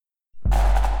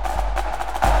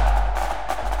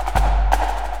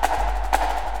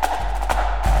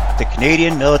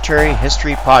Canadian Military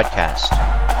History Podcast.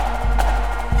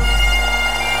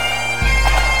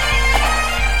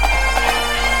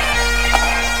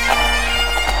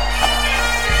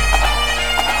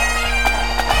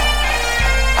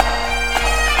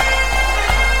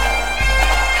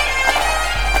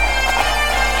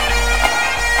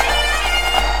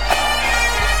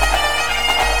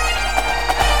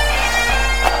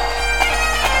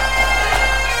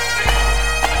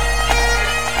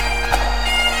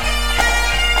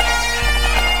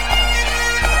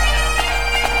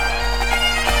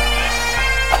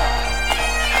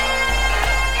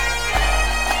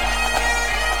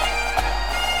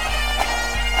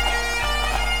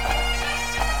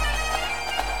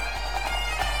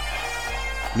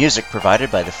 Music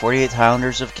provided by the 48th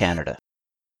Highlanders of Canada.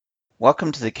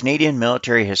 Welcome to the Canadian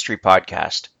Military History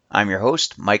Podcast. I'm your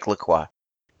host, Mike Lacroix.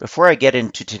 Before I get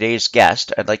into today's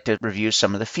guest, I'd like to review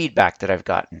some of the feedback that I've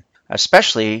gotten,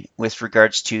 especially with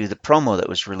regards to the promo that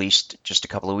was released just a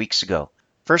couple of weeks ago.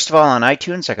 First of all, on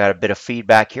iTunes, I got a bit of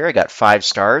feedback here. I got 5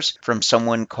 stars from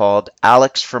someone called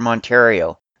Alex from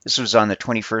Ontario. This was on the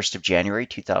 21st of January,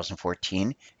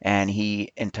 2014, and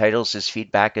he entitles his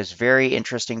feedback as Very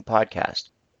Interesting Podcast.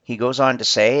 He goes on to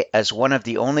say, as one of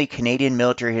the only Canadian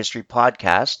military history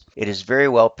podcasts, it is very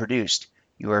well produced.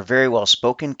 You are very well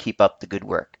spoken. Keep up the good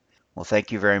work. Well,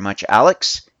 thank you very much,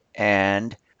 Alex.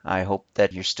 And I hope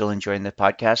that you're still enjoying the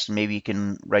podcast. Maybe you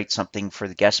can write something for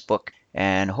the guest book.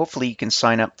 And hopefully you can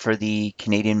sign up for the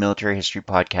Canadian Military History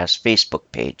Podcast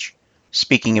Facebook page.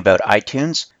 Speaking about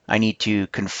iTunes, I need to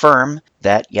confirm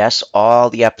that, yes, all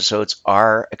the episodes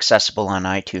are accessible on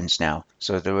iTunes now.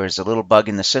 So there was a little bug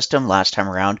in the system last time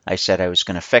around. I said I was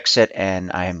going to fix it,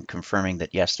 and I am confirming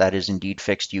that, yes, that is indeed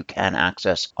fixed. You can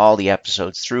access all the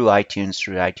episodes through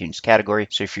iTunes category.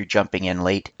 So if you're jumping in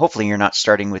late, hopefully you're not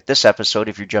starting with this episode.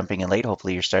 If you're jumping in late,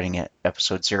 hopefully you're starting at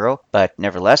episode 0. But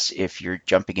nevertheless, if you're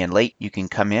jumping in late, you can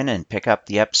come in and pick up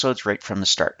the episodes right from the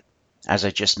start. As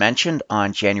I just mentioned,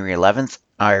 on January 11th,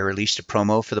 I released a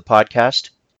promo for the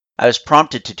podcast. I was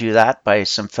prompted to do that by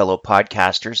some fellow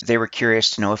podcasters. They were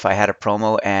curious to know if I had a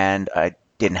promo, and I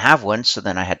didn't have one, so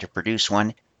then I had to produce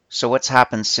one. So what's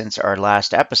happened since our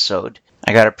last episode?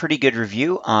 I got a pretty good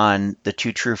review on the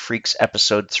Two True Freaks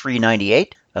episode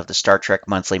 398 of the Star Trek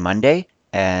Monthly Monday,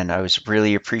 and I was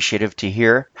really appreciative to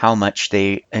hear how much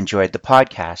they enjoyed the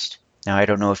podcast. Now, I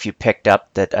don't know if you picked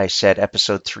up that I said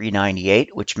episode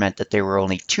 398, which meant that they were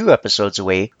only 2 episodes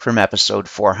away from episode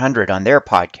 400 on their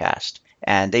podcast.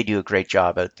 And they do a great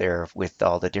job out there with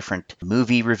all the different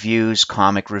movie reviews,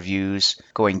 comic reviews,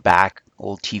 going back,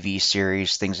 old TV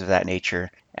series, things of that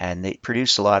nature. And they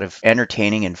produce a lot of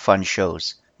entertaining and fun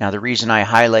shows. Now, the reason I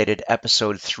highlighted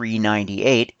episode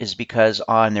 398 is because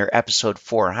on their episode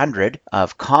 400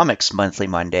 of Comics Monthly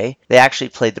Monday, they actually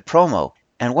played the promo.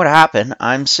 And what happened,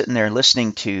 I'm sitting there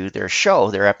listening to their show,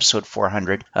 their episode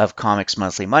 400 of Comics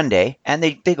Monthly Monday, and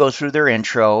they go through their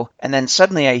intro, and then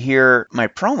suddenly I hear my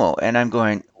promo, and I'm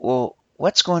going, well,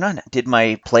 what's going on? Did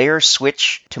my player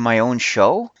switch to my own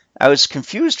show? I was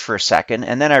confused for a second,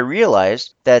 and then I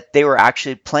realized that they were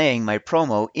actually playing my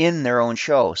promo in their own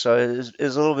show. So it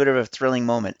was a little bit of a thrilling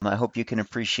moment. I hope you can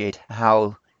appreciate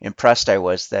how impressed I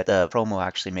was that the promo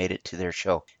actually made it to their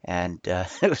show. And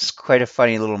it was quite a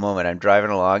funny little moment. I'm driving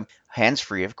along,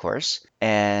 hands-free, of course,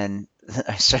 and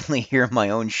I suddenly hear my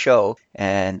own show,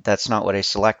 and that's not what I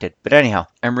selected. But anyhow,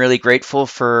 I'm really grateful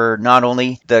for not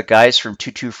only the guys from Two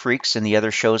True Freaks and the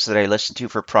other shows that I listen to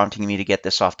for prompting me to get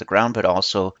this off the ground, but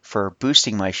also for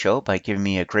boosting my show by giving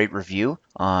me a great review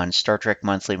on Star Trek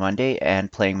Monthly Monday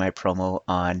and playing my promo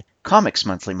on Comics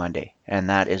Monthly Monday,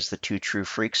 and that is the Two True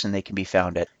Freaks, and they can be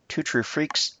found at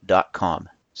twotruefreaks.com.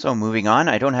 So moving on,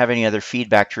 I don't have any other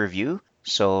feedback to review,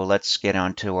 so let's get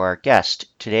on to our guest.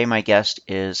 Today my guest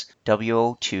is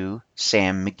WO2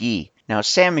 Sam McGee. Now,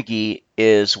 Sam McGee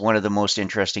is one of the most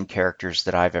interesting characters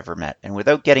that I've ever met, and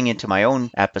without getting into my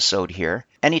own episode here,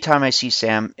 anytime I see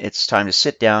Sam, it's time to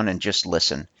sit down and just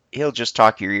listen. He'll just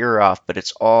talk your ear off, but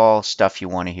it's all stuff you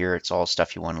want to hear, it's all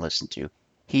stuff you want to listen to.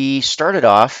 He started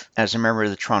off as a member of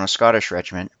the Toronto Scottish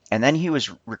Regiment, and then he was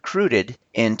recruited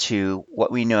into what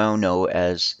we now know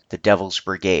as the Devil's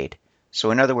Brigade.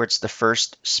 So in other words, the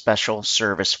 1st Special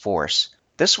Service Force.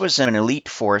 This was an elite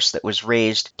force that was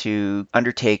raised to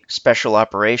undertake special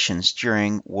operations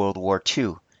during World War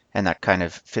II, and that kind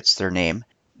of fits their name.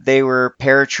 They were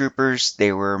paratroopers,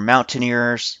 they were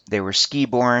mountaineers, they were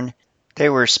ski-borne. They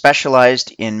were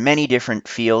specialized in many different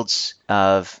fields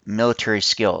of military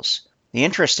skills. The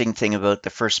interesting thing about the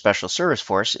 1st Special Service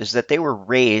Force is that they were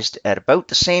raised at about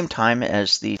the same time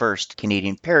as the 1st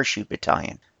Canadian Parachute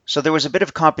Battalion. So there was a bit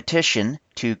of competition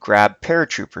to grab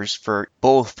paratroopers for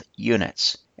both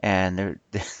units, and there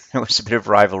was a bit of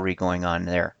rivalry going on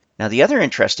there. Now, the other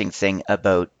interesting thing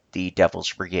about the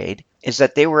Devil's Brigade is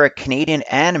that they were a Canadian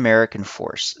and American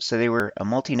force. So they were a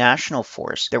multinational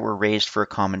force that were raised for a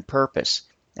common purpose.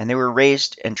 And they were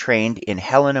raised and trained in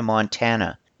Helena,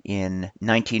 Montana in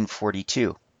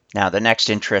 1942. Now, the next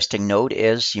interesting note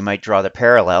is you might draw the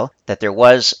parallel that there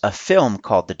was a film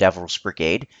called The Devil's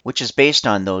Brigade, which is based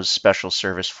on those Special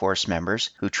Service Force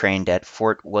members who trained at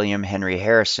Fort William Henry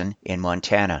Harrison in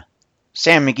Montana.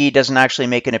 Sam McGee doesn't actually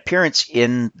make an appearance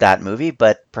in that movie,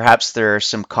 but perhaps there are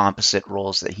some composite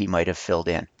roles that he might have filled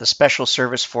in. The Special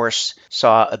Service Force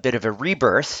saw a bit of a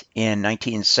rebirth in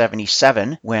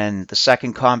 1977 when the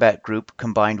 2nd Combat Group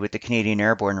combined with the Canadian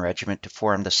Airborne Regiment to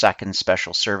form the 2nd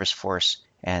Special Service Force,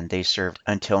 and they served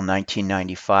until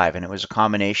 1995. And it was a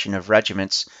combination of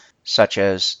regiments such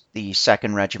as the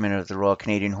 2nd Regiment of the Royal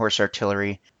Canadian Horse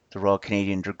Artillery, the Royal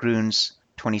Canadian Dragoons,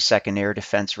 22nd Air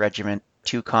Defence Regiment,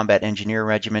 2 Combat Engineer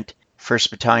Regiment,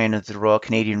 1st Battalion of the Royal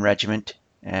Canadian Regiment,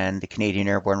 and the Canadian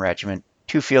Airborne Regiment,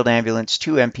 2 Field Ambulance,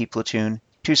 2 MP Platoon,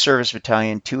 2 Service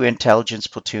Battalion, 2 Intelligence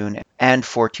Platoon, and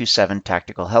 427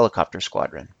 Tactical Helicopter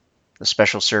Squadron. The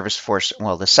Special Service Force, the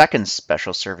 2nd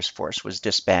Special Service Force was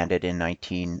disbanded in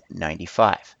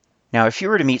 1995. Now, if you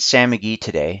were to meet Sam McGee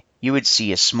today, you would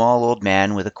see a small old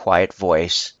man with a quiet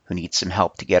voice who needs some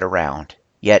help to get around.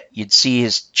 Yet you'd see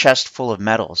his chest full of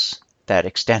medals that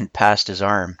extend past his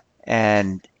arm,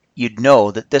 and you'd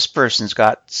know that this person's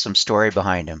got some story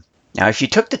behind him. Now, if you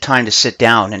took the time to sit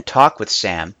down and talk with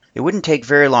Sam, it wouldn't take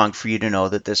very long for you to know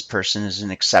that this person is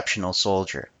an exceptional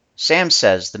soldier. Sam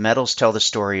says the medals tell the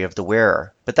story of the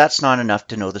wearer, but that's not enough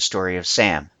to know the story of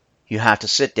Sam. You have to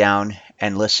sit down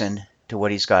and listen to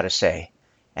what he's got to say.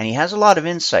 And he has a lot of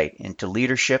insight into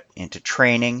leadership, into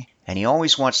training, and he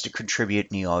always wants to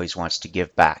contribute and he always wants to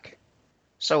give back.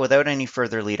 So without any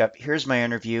further lead up, here's my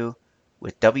interview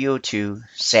with WO2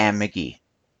 Sam McGee.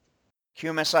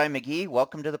 QMSI McGee,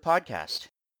 welcome to the podcast.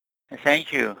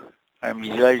 Thank you. I'm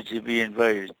delighted to be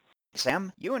invited.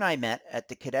 Sam, you and I met at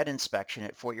the cadet inspection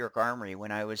at Fort York Armory when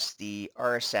I was the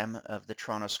RSM of the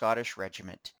Toronto Scottish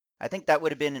Regiment. I think that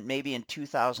would have been maybe in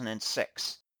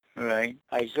 2006. Right.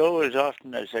 I go as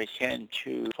often as I can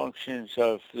to functions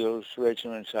of those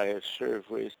regiments I have served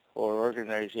with or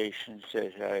organizations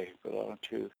that I belong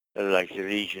to, like the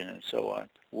Legion and so on,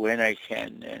 when I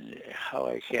can and how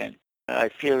I can. I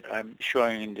feel I'm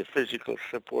showing the physical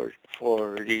support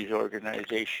for these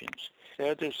organizations.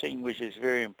 The other thing which is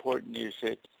very important is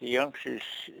that the youngsters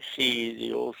see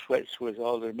the old sweats with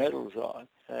all their medals on,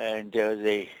 and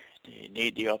they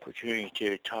need the opportunity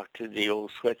to talk to the old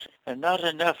sweats. And not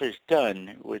enough is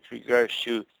done with regards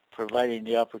to providing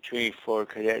the opportunity for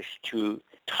cadets to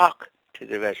talk to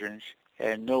the veterans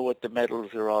and know what the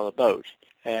medals are all about.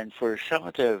 And for some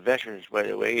of the veterans, by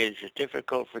the way, it's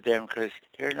difficult for them because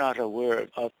they're not aware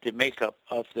of the makeup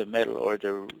of the medal or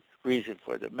the reason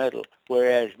for the medal,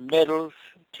 whereas medals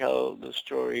tell the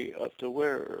story of the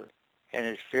wearer. And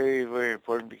it's very, very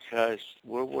important because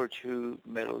World War II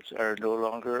medals are no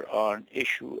longer on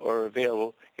issue or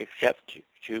available except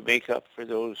to make up for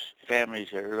those families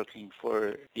that are looking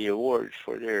for the awards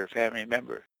for their family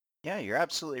member. Yeah, you're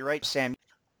absolutely right, Sam.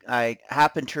 I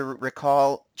happen to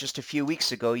recall just a few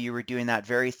weeks ago you were doing that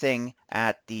very thing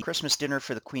at the Christmas dinner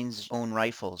for the Queen's Own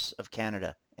Rifles of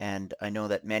Canada. And I know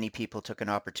that many people took an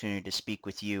opportunity to speak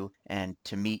with you and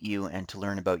to meet you and to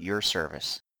learn about your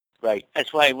service. Right.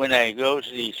 That's why when I go to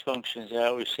these functions, I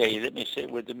always say, let me sit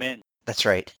with the men. That's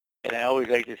right. And I always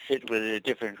like to sit with a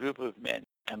different group of men.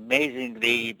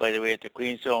 Amazingly, by the way, at the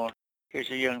Queen's Own,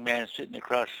 here's a young man sitting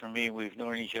across from me. We've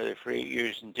known each other for 8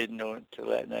 years and didn't know it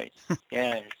until that night.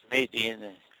 Yeah, it's amazing, isn't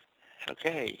it?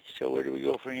 Okay, so where do we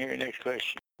go from here? Next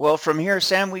question. Well, from here,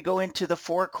 Sam, we go into the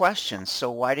 4 questions. So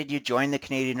why did you join the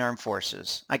Canadian Armed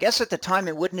Forces? I guess at the time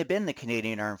it wouldn't have been the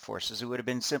Canadian Armed Forces. It would have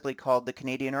been simply called the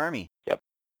Canadian Army. Yep.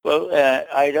 Well,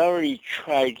 I'd already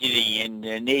tried getting in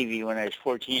the Navy when I was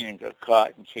 14 and got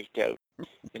caught and kicked out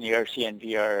in the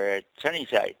RCNVR at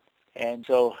Sunnyside. And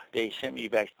so they sent me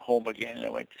back home again, and I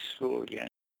went to school again.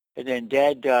 And then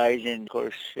Dad died, and of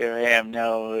course, here I am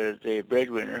now, the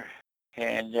breadwinner.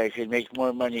 And I could make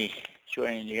more money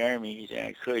joining the Army than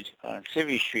I could on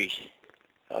Civvy Street,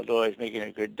 although I was making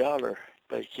a good $1.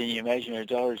 But can you imagine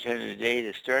 $1.10 a day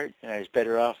to start? And I was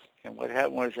better off. And what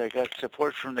happened was I got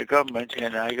support from the government,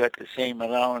 and I got the same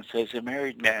allowance as a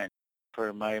married man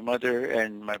for my mother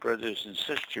and my brothers and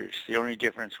sisters. The only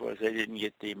difference was I didn't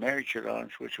get the marriage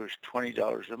allowance, which was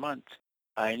 $20 a month.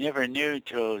 I never knew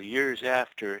till years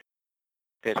after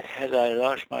that had I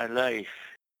lost my life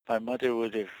My mother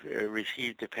would have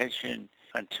received a pension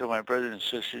until my brothers and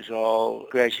sisters all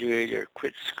graduated or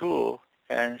quit school.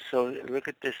 And so look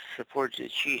at the support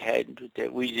that she had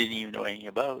that we didn't even know anything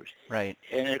about. Right.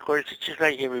 And of course, it's just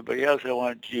like everybody else, I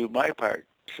wanted to do my part.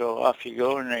 So off you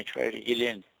go, and I tried to get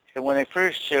in. And when I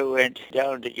first went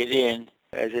down to get in,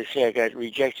 as I say, I got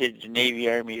rejected in the Navy,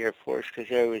 Army, Air Force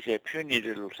because I was a puny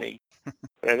little thing.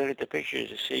 But I look at the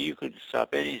pictures and say, you couldn't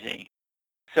stop anything.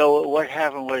 So what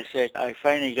happened was that I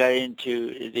finally got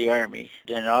into the Army.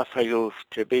 Then off I go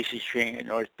to basic training at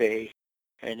North Bay.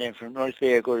 And then from North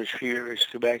Bay I go to Three Rivers,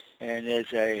 Quebec. And as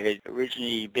I had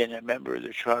originally been a member of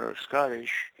the Toronto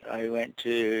Scottish, I went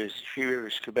to Three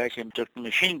Rivers, Quebec and took the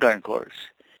machine gun course.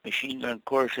 Machine gun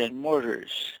course and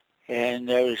mortars. And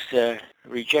I was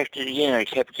rejected again. I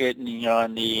kept getting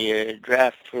on the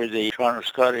draft for the Toronto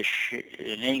Scottish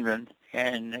in England.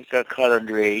 And I got caught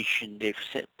underage, and they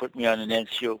put me on an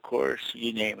NCO course,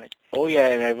 you name it. Oh yeah,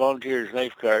 and I volunteered as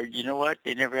lifeguard. You know what?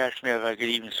 They never asked me if I could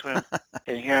even swim.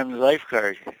 And here I'm the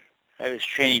lifeguard. I was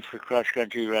training for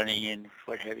cross-country running and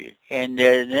what have you. And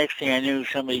the next thing I knew,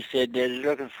 somebody said they're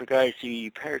looking for guys to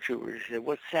be paratroopers. I said,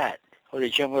 what's that? Oh, they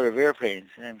jump out of airplanes.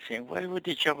 And I'm saying, why would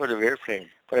they jump out of airplanes?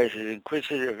 But I was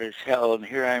inquisitive as hell, and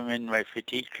here I'm in my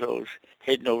fatigue clothes,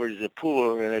 heading over to the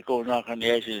pool, and I go knock on the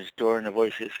edge of this door, and the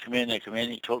voice says, come in. I come in.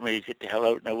 He told me to get the hell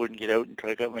out, and I wouldn't get out until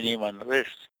I got my name on the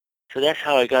list. So that's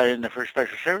how I got in the 1st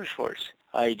Special Service Force.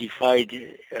 I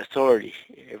defied authority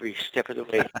every step of the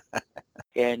way.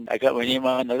 And I got my name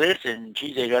on the list, and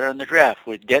geez, I got on the draft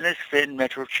with Dennis Finn,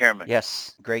 Metro Chairman.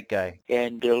 Yes, great guy.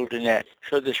 And Bill Dennett.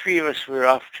 So the three of us were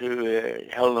off to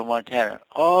Helena, Montana.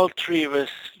 All three of us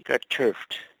got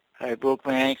turfed. I broke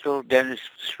my ankle, Dennis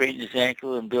straightened his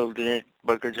ankle, and Bill Dennett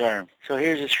broke his arm. So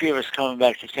here's the three of us coming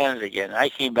back to Canada again. I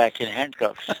came back in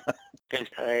handcuffs because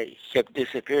I kept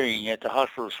disappearing at the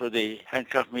hospitals where they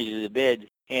handcuffed me to the bed.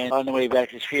 And on the way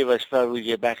back, the three of us thought we'd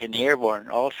get back in the airborne.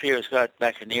 All three of us got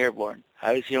back in the airborne.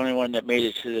 I was the only one that made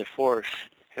it to the force.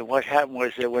 And what happened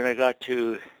was that when I got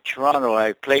to Toronto,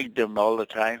 I plagued them all the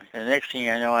time. And the next thing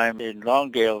I know, I'm in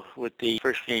Longdale with the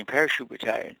 1st Canadian Parachute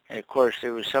Battalion. And of course,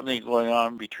 there was something going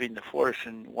on between the force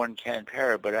and 1 Can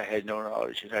Para, but I had no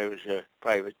knowledge, and I was a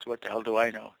private. What the hell do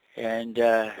I know? And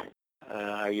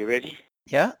are you ready?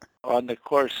 Yeah. On the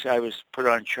course, I was put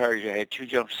on charge. I had 2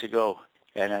 jumps to go.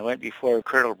 And I went before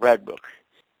Colonel Bradbrook.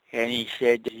 And he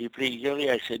said, did you plead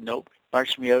guilty? I said, nope.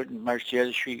 Marched me out and marched the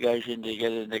other 3 guys in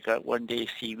together, and they got 1 day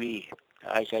CB.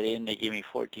 I got in, they gave me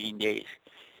 14 days.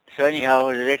 So anyhow,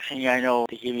 the next thing I know,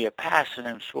 they gave me a pass, and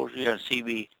I'm supposed to be on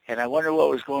CB. And I wonder what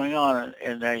was going on,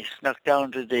 and I snuck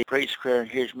down to the parade square, and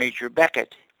here's Major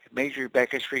Beckett. Major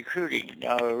Beckett's recruiting.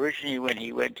 Now, originally when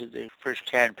he went to the 1st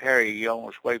Can Para, he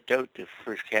almost wiped out the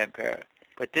 1st Can Para.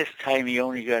 But this time he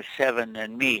only got 7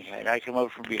 and me, and I come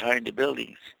out from behind the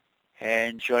buildings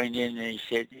and joined in, and he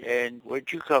said, and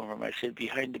where'd you come from? I said,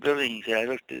 behind the buildings. And I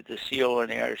looked at the CO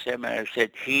and the RSM, and I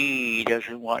said, he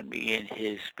doesn't want me in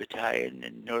his battalion,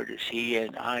 and nor does he,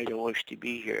 and I don't wish to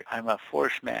be here. I'm a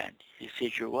force man. He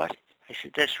said, you're what? I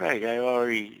said, that's right. I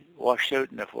already washed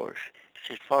out in the force. He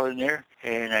said, fall in there.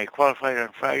 And I qualified on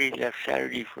Friday, left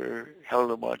Saturday for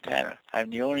Helena, Montana.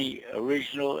 I'm the only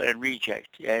original and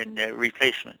reject and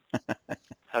replacement.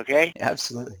 Okay?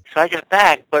 Absolutely. So I got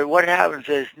back, but what happens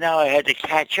is now I had to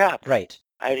catch up. Right.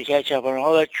 I had to catch up on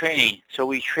all that training. So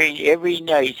we trained every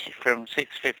night from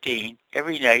 6:15,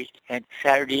 every night, and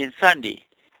Saturday and Sunday.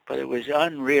 But it was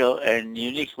unreal and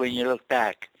unique when you look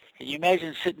back. Can you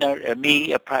imagine sitting out,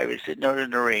 me, a private, sitting out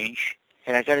in the range,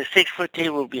 and I got a 6-foot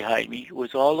table behind me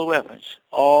with all the weapons.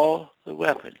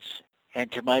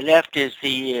 And to my left is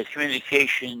the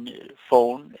communication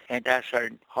phone, and that's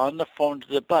on the phone to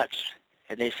the butts.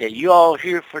 And they say, you all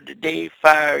here for the day,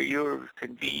 fire your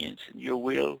convenience and your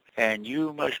will, and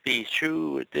you must be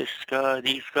through with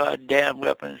these goddamn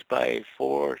weapons by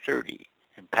 4:30,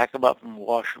 and pack them up and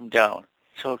wash them down.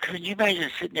 So can you imagine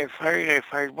sitting there firing? I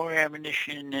fired more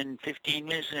ammunition in 15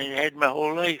 minutes than I had my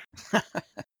whole life.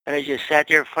 And I just sat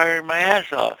there firing my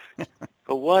ass off.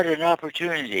 But what an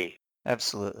opportunity.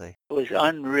 Absolutely. It was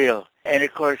unreal. And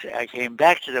of course, I came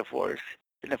back to the force.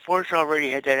 And the force already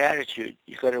had that attitude.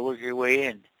 You got to work your way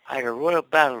in. I had a royal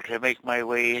battle to make my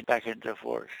way in back into the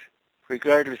force,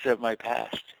 regardless of my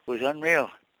past. It was unreal,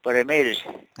 but I made it.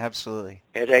 Absolutely.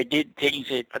 And I did things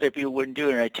that other people wouldn't do.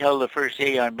 And I tell the first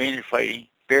day on bayonet fighting,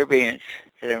 bare bayonets,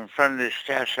 that I'm in front of the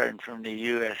staff sergeant from the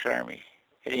U.S. Army.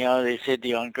 Anyhow, they said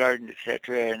the on guard,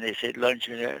 etc., and they said lunch,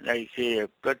 and I said a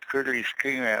blood-curdling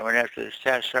scream. I went after the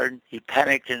staff sergeant. He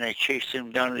panicked, and I chased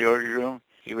him down to the order room.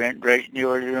 He went right in the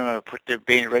order room. I put the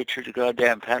bayonet right through the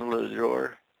goddamn panel of the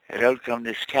door. And out come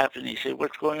this captain. He said,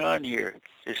 what's going on here?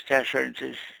 The staff sergeant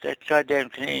says, that goddamn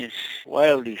Canadian's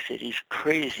wild, he said. He's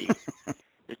crazy.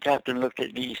 The captain looked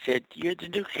at me, he said, you're the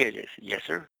new kid. I said, yes,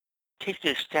 sir. Take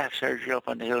this staff sergeant up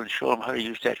on the hill and show him how to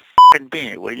use that f***ing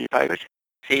bayonet, will you, private?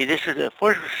 See, the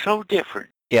force was so different.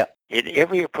 Yeah. In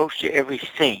every approach to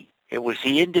everything, it was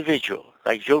the individual.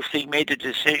 Like Joe Sting made the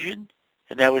decision,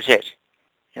 and that was it.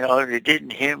 You know, they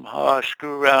didn't him, haw,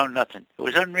 screw around, nothing. It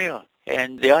was unreal.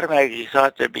 And they automatically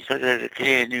thought that because the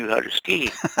Canadian knew how to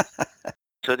ski.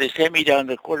 So they sent me down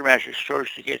to the quartermaster's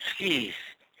stores to get skis.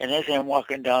 And as I'm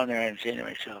walking down there, I'm saying to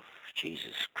myself,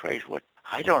 Jesus Christ, what?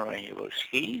 I don't know anything about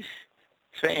skis.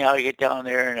 So anyhow, I get down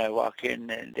there and I walk in,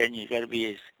 and then you got to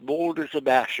be as bold as a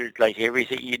bastard, like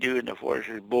everything you do in the force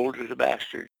is bold as a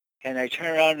bastard. And I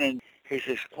turn around and here's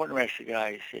this quartermaster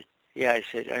guy. He said, yeah, I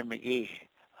said, I'm McGee.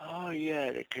 Oh,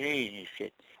 yeah, the Canadian, he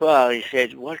said. Well, he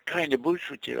said, what kind of boots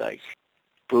would you like?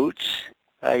 Boots?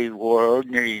 I wore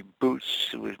ordinary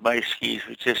boots with my skis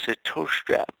with just a toe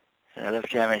strap. And I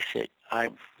looked at him and I said, I'm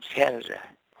from Canada.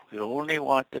 We only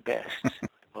want the best.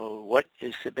 Well, what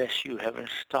is the best you have in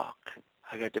stock?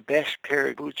 I got the best pair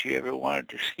of boots you ever wanted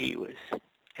to ski with.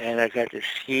 And I got the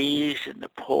skis and the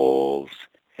poles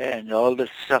and all the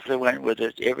stuff that went with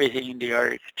it, everything the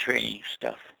Arctic training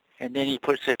stuff. And then he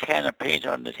puts a can of paint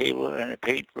on the table and a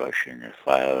paintbrush and a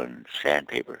file and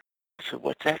sandpaper. I said,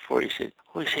 what's that for? He said,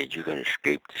 he said, you got to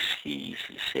scrape the skis,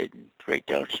 he said, and right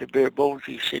down to the bare bones,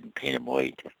 he said, and paint them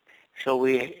white. So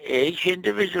each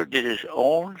individual did his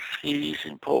own skis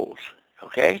and poles,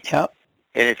 okay? Yep.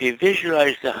 And if you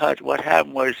visualize the hut, what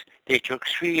happened was they took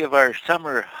 3 of our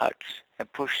summer huts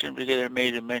and pushed them together and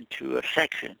made them into a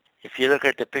section. If you look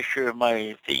at the picture of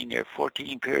my thing, there are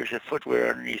 14 pairs of footwear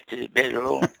underneath the bed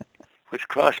alone, with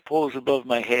cross poles above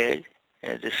my head.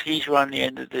 And the skis were on the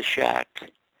end of the shack.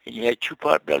 And you had 2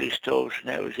 pot belly stoves, and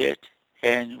that was it.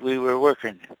 And we were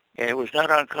working. And it was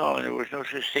not uncommon. There was no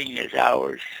such thing as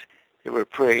hours. There were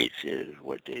parades.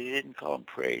 What they didn't call them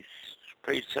parades.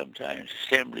 Parades sometimes,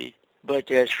 assembly. But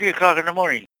 3 o'clock in the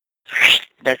morning,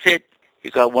 that's it.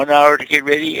 You got 1 hour to get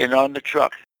ready and on the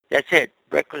truck. That's it.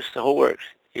 Breakfast, the whole works.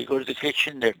 You go to the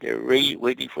kitchen, they're ready,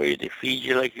 waiting for you to feed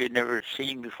you like you'd never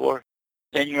seen before.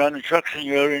 Then you're on the trucks and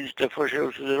you're out into the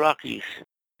foothills of the Rockies.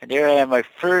 And there I am, my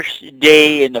first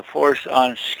day in the force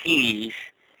on skis,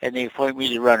 and they appoint me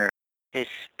the runner. It's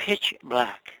pitch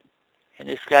black. And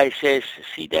this guy says,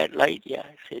 see that light? Yeah.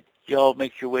 I said, y'all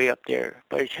make your way up there.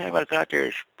 By the time I got there,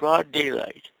 it's broad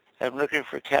daylight. I'm looking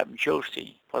for Captain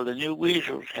Josty. Well, the new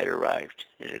weasels had arrived.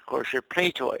 And of course, they're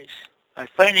play toys. I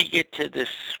finally get to this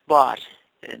spot,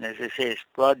 and as I say, it's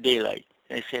broad daylight.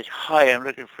 And I said, hi, I'm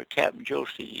looking for Captain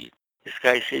Josty. This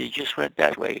guy said he just went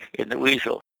that way in the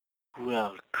weasel.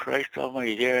 Well, Christ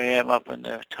almighty, there I am up on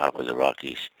the top of the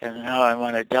Rockies, and now I'm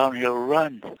on a downhill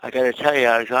run. I got to tell you,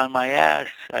 I was on my ass.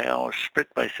 I almost split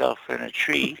myself in a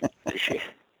tree.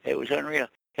 It was unreal.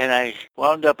 And I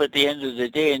wound up at the end of the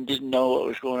day and didn't know what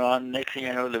was going on. Next thing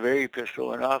I know, the Very pistol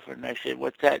went off, and I said,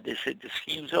 what's that? They said, the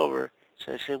scheme's over.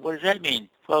 So I said, what does that mean?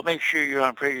 Well, make sure you're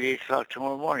on parade at 8 o'clock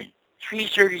tomorrow morning.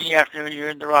 3:30 in the afternoon, you're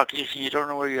in the Rockies, and you don't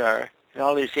know where you are. And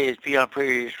all they say is, be on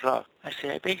parade at 8 o'clock. I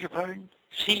said, I beg your pardon?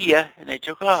 See ya. And they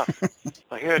took off.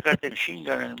 Well, here I got the machine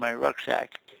gun in my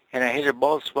rucksack, and I hit a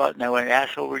bald spot, and I went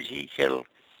ass over tea kettle.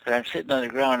 And I'm sitting on the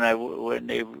ground when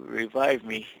they revived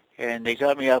me. And they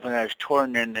got me up, and I was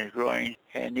torn in the groin.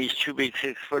 And these 2 big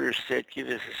 6-footers said, give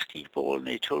us a ski pole, and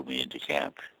they towed me into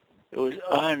camp. It was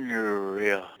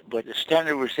unreal. But the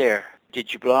standard was there.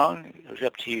 Did you belong? It was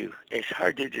up to you. It's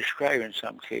hard to describe in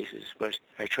some cases, but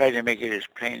I try to make it as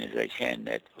plain as I can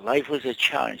that life was a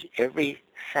challenge every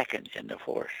second in the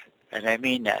force. And I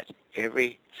mean that,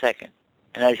 every second.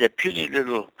 And I was a puny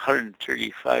little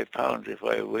 135 pounds if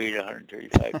I weighed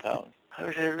 135 pounds. I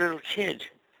was a little kid.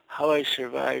 How I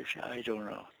survived, I don't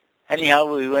know.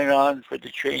 Anyhow, we went on for the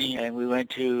training, and we went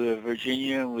to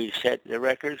Virginia, and we set the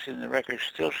records, and the records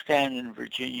still stand in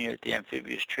Virginia at the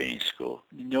Amphibious Training School.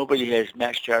 Nobody has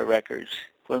matched our records.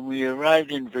 When we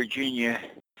arrived in Virginia,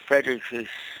 Fredericks was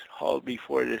hauled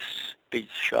before this big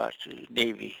shot,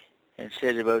 Navy, and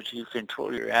said about, you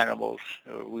control your animals,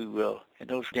 or we will. And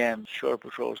those damn shore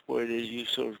patrols, boy, they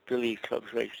used those billy clubs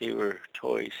like they were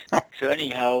toys. So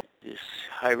anyhow, this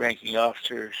high-ranking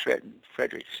officer threatened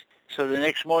Fredericks. So the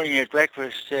next morning at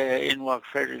breakfast, in walked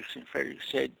Fredericks, and Fredericks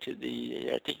said to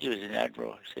I think he was an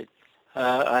admiral, he said,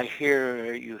 I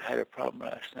hear you had a problem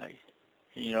last night.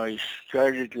 And, you know, he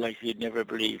started like you'd never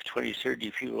believe, 20,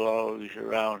 30 people always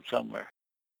around somewhere.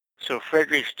 So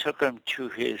Fredericks took him to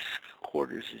his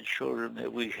quarters and showed him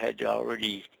that we had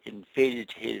already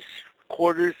invaded his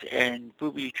quarters and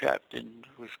booby-trapped and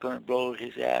was going to blow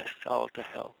his ass all to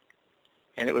hell.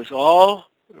 And it was all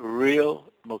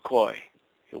real McCoy.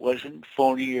 It wasn't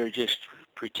phony or just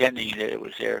pretending that it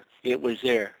was there. It was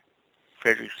there.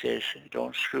 Frederick says,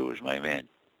 "Don't screw with my men."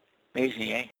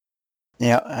 Amazing, eh?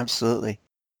 Yeah, absolutely.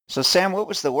 So, Sam, what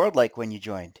was the world like when you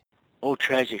joined? Oh,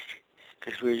 tragic,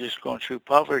 because we were just going through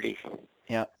poverty.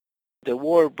 Yeah. The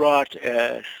war brought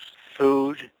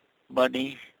food,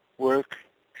 money, work,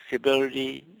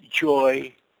 stability,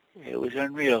 joy. It was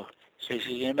unreal. So you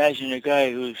can imagine a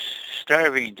guy who's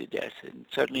starving to death and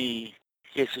suddenly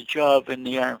gets a job in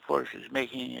the armed forces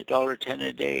making $1.10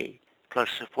 a day plus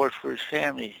support for his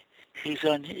family. He's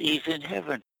in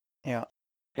heaven. Yeah.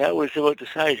 That was about the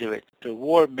size of it. The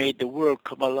war made the world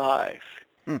come alive.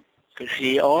 Because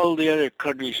see, all the other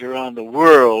countries around the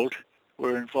world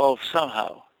were involved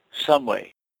somehow, some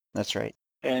way. That's right.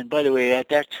 And by the way, at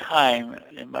that time,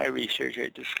 in my research, I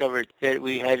discovered that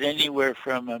we had anywhere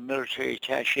from a military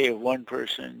attaché of one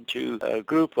person to a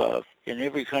group of in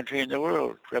every country in the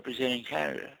world representing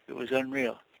Canada. It was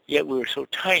unreal. Yet we were so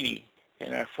tiny,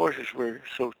 and our forces were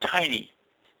so tiny.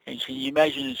 And can you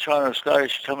imagine the Toronto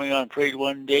Scottish coming on parade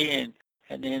one day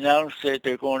and they announce that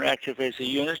they're going active as a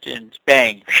unit, and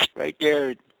bang, right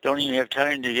there, don't even have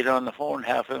time to get on the phone,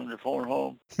 half of them to phone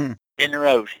home, in or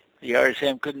out. The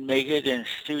RSM couldn't make it, and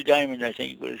Stu Diamond, I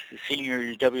think, was the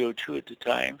senior W02 at the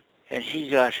time, and he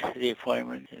got the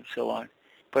appointment and so on.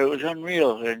 But it was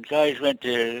unreal, and guys went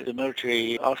to the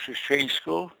military officers training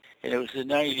school, and it was the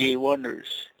 90-day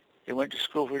wonders. They went to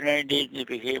school for 90 days and they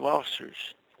became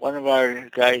officers. One of our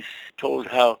guys told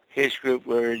how his group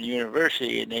were in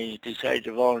university and they decided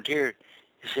to volunteer.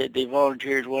 He said they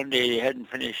volunteered one day, they hadn't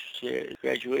finished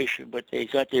graduation, but they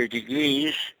got their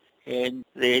degrees and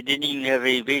they didn't even have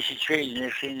any basic training.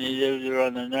 Next thing they knew, they were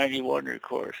on the 90 Wonder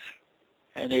course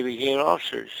and they became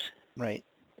officers. Right.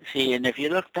 See, and if you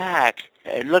look back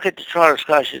and look at the Toronto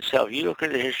Scotch itself, you look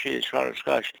at the history of the Toronto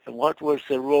Scotch and what was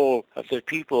the role of the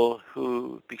people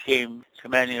who became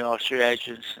commanding officer,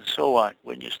 adjutants, and so on.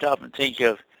 When you stop and think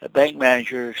of a bank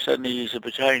manager suddenly is a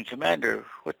battalion commander,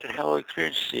 what the hell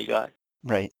experience he got?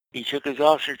 Right. He took his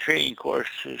officer training course,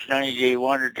 his 90-day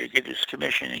wonder to get his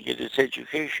commission and get his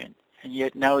education. And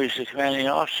yet now he's a commanding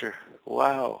officer.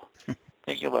 Wow.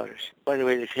 Think about it. By the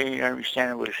way, the Canadian Army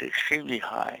standard was extremely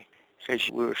high, because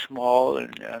we were small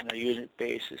and on a unit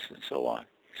basis and so on.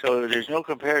 So there's no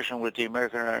comparison with the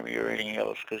American Army or anything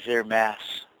else because they're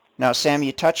mass. Now, Sam,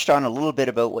 you touched on a little bit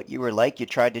about what you were like. You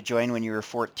tried to join when you were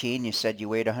 14. You said you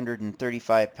weighed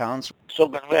 135 pounds.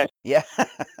 Soaking wet. Yeah.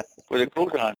 With a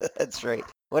coat on. That's right.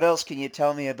 What else can you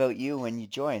tell me about you when you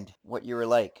joined? What you were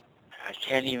like? I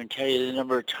can't even tell you the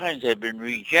number of times I've been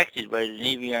rejected by the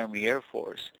Navy, Army, Air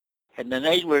Force. And the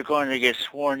night we're going to get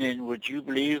sworn in, would you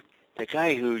believe, the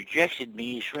guy who rejected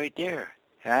me is right there.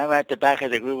 And I'm at the back of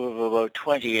the group of about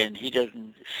 20 and he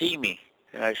doesn't see me.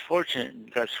 And I was fortunate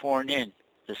and got sworn in.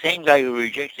 The same guy who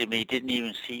rejected me didn't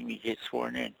even see me get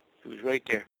sworn in. He was right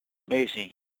there.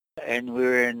 Amazing. And we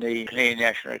were in the Canadian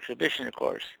National Exhibition, of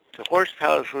course. The Horse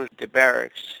Palace was the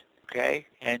barracks, okay?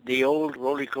 And the old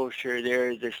roller coaster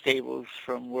there, the stables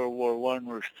from World War I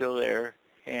were still there.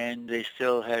 And they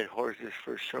still had horses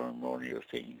for ceremonial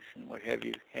things and what have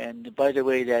you. And by the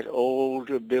way, that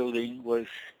old building was,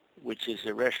 which is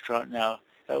a restaurant now,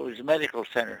 that was a medical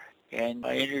center. And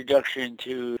my introduction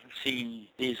to seeing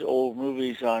these old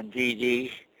movies on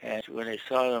DVD, and when I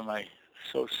saw them, I was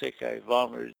so sick I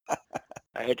vomited.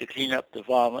 I had to clean up the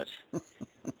vomits.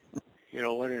 You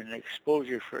know, what an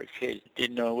exposure for a kid.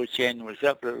 Didn't know which end was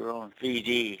up, let alone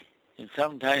VD. And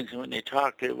sometimes when they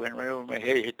talked, it went right over my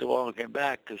head, hit the wall and came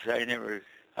back, because I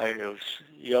was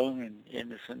young and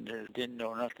innocent and didn't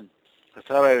know nothing. I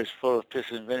thought I was full of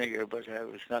piss and vinegar, but I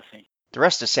was nothing. The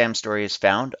rest of Sam's story is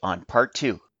found on Part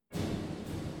 2.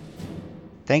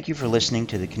 Thank you for listening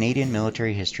to the Canadian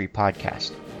Military History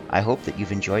Podcast. I hope that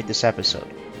you've enjoyed this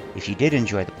episode. If you did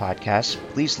enjoy the podcast,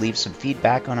 please leave some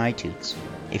feedback on iTunes.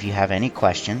 If you have any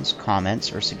questions,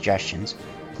 comments, or suggestions,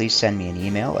 please send me an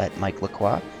email at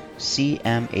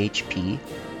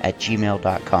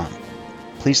mikelaquacmhp@gmail.com.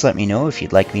 Please let me know if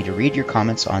you'd like me to read your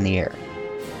comments on the air.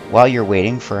 While you're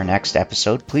waiting for our next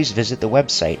episode, please visit the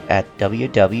website at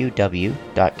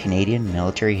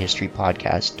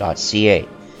www.canadianmilitaryhistorypodcast.ca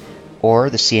or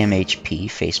the CMHP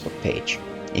Facebook page.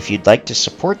 If you'd like to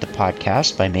support the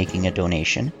podcast by making a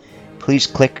donation, please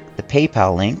click the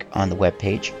PayPal link on the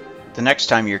webpage. The next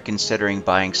time you're considering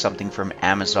buying something from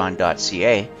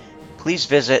Amazon.ca, please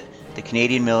visit the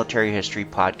Canadian Military History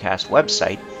Podcast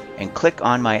website and click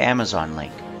on my Amazon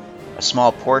link. A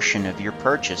small portion of your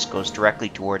purchase goes directly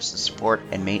towards the support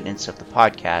and maintenance of the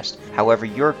podcast. However,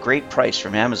 your great price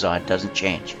from Amazon doesn't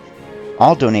change.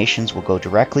 All donations will go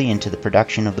directly into the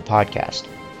production of the podcast.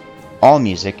 All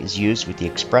music is used with the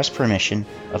express permission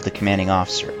of the commanding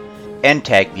officer. End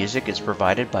tag music is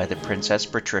provided by the Princess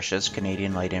Patricia's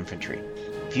Canadian Light Infantry.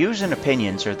 Views and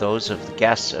opinions are those of the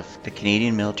guests of the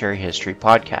Canadian Military History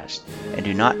Podcast and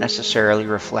do not necessarily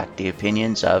reflect the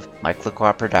opinions of Mike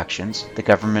Lacroix Productions, the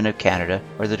Government of Canada,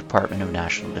 or the Department of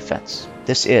National Defence.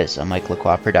 This is a Mike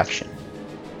Lacroix production.